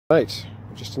Right,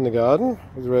 just in the garden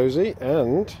with Rosie,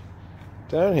 and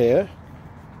down here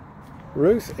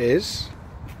Ruth is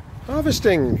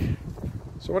harvesting.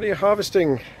 So what are you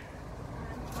harvesting?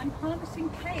 I'm harvesting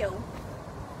kale.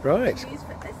 Right. It's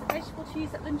a vegetable to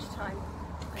use at lunchtime.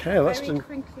 Kale, that's very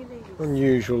crinkly leaves.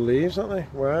 Unusual leaves, aren't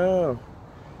they? Wow.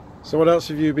 So what else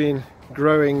have you been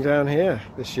growing down here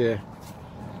this year?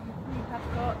 We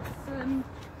have got some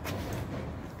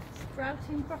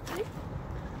sprouting broccoli.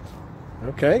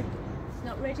 Okay. It's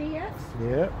not ready yet.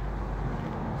 Yeah.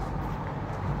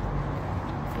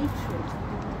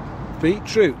 Beetroot.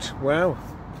 Beetroot, wow.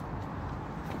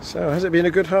 So has it been a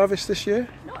good harvest this year?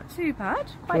 Not too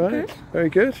bad, quite good.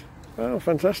 Very good. Wow,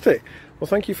 fantastic. Well,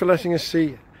 thank you for letting us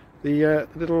see the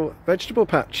little vegetable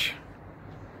patch.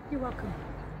 You're welcome.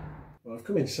 Well, I've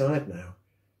come inside now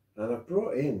and I've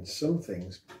brought in some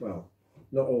things, well,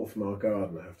 not all from our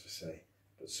garden I have to say,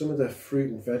 but some of the fruit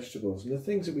and vegetables and the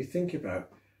things that we think about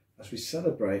as we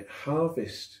celebrate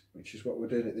harvest, which is what we're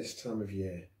doing at this time of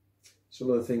year.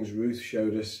 Some of the things Ruth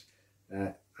showed us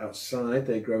outside,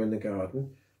 they grow in the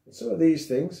garden, and some of these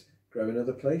things grow in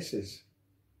other places.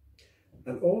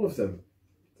 And all of them,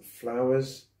 the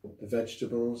flowers, the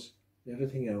vegetables, and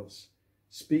everything else,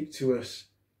 speak to us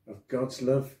of God's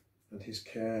love and his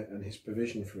care and his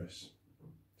provision for us,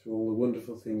 through all the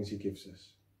wonderful things he gives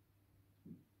us.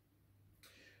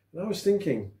 And I was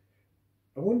thinking,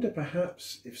 I wonder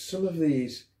perhaps if some of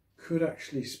these could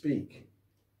actually speak,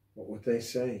 what would they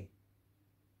say?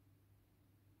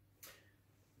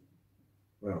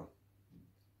 Well,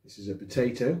 this is a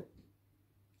potato,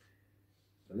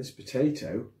 and this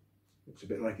potato looks a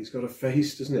bit like it's got a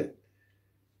face, doesn't it?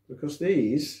 Because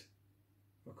these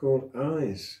are called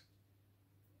eyes.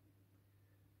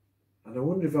 And I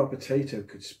wonder if our potato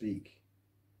could speak.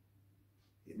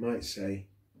 It might say,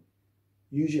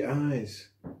 use your eyes,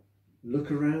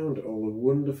 look around at all the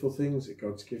wonderful things that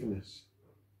God's given us.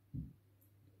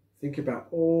 Think about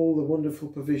all the wonderful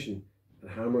provision and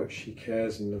how much he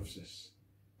cares and loves us.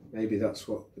 Maybe that's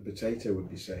what the potato would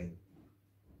be saying.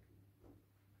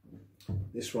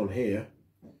 This one here,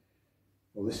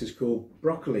 well, this is called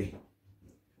broccoli.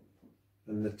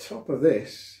 And the top of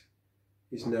this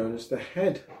is known as the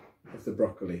head of the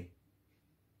broccoli.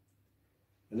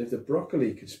 And if the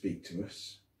broccoli could speak to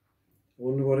us, I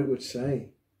wonder what it would say.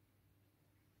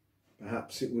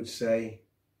 Perhaps it would say,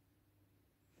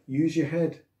 use your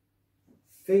head.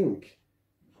 Think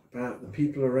about the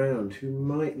people around who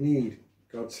might need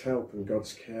God's help and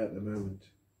God's care at the moment.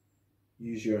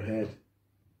 Use your head.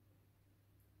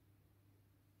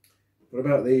 What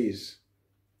about these?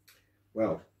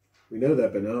 Well, we know they're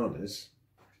bananas,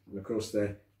 and of course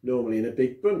they're normally in a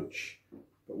big bunch,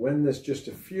 but when there's just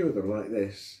a few of them like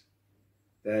this,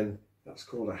 then that's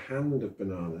called a hand of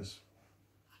bananas.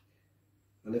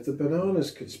 And if the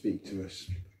bananas could speak to us,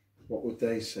 what would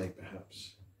they say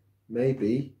perhaps?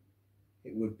 Maybe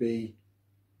it would be,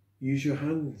 use your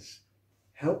hands,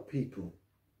 help people.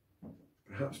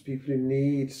 Perhaps people who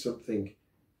need something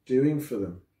doing for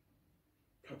them.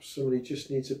 Perhaps somebody just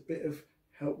needs a bit of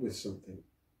help with something.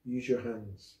 Use your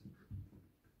hands.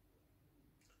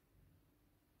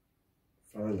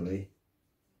 Finally,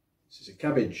 this is a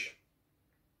cabbage.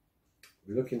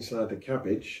 We look inside the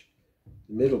cabbage,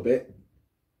 the middle bit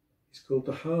is called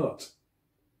the heart.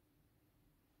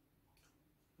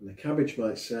 And the cabbage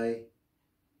might say,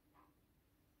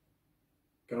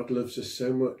 God loves us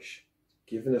so much,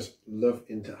 given us love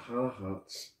into our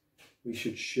hearts. We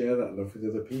should share that love with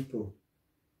other people.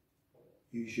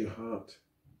 Use your heart.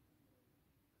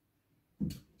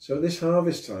 So at this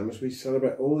harvest time, as we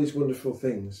celebrate all these wonderful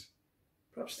things,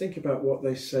 perhaps think about what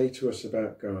they say to us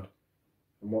about God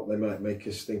and what they might make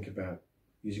us think about,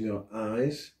 using our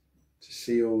eyes to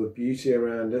see all the beauty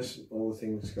around us and all the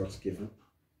things God's given,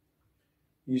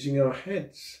 using our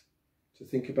heads to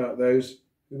think about those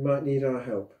who might need our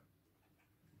help.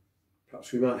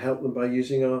 Perhaps we might help them by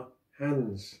using our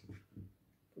hands,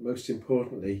 but most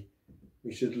importantly,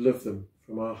 we should love them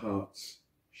from our hearts,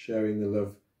 sharing the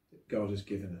love that God has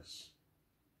given us.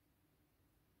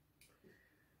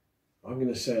 I'm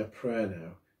going to say a prayer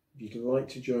now. If you'd like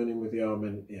to join in with the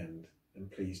Amen at the end, then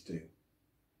please do.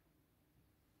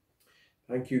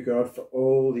 Thank you, God, for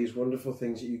all these wonderful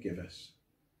things that you give us.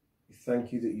 We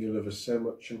thank you that you love us so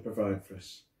much and provide for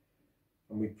us.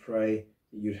 And we pray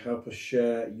that you'd help us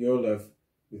share your love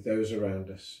with those around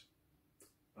us.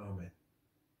 Amen.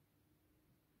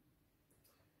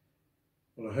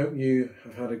 Well, I hope you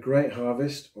have had a great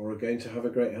harvest or are going to have a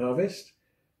great harvest.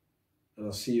 And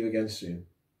I'll see you again soon.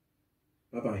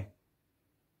 Bye-bye.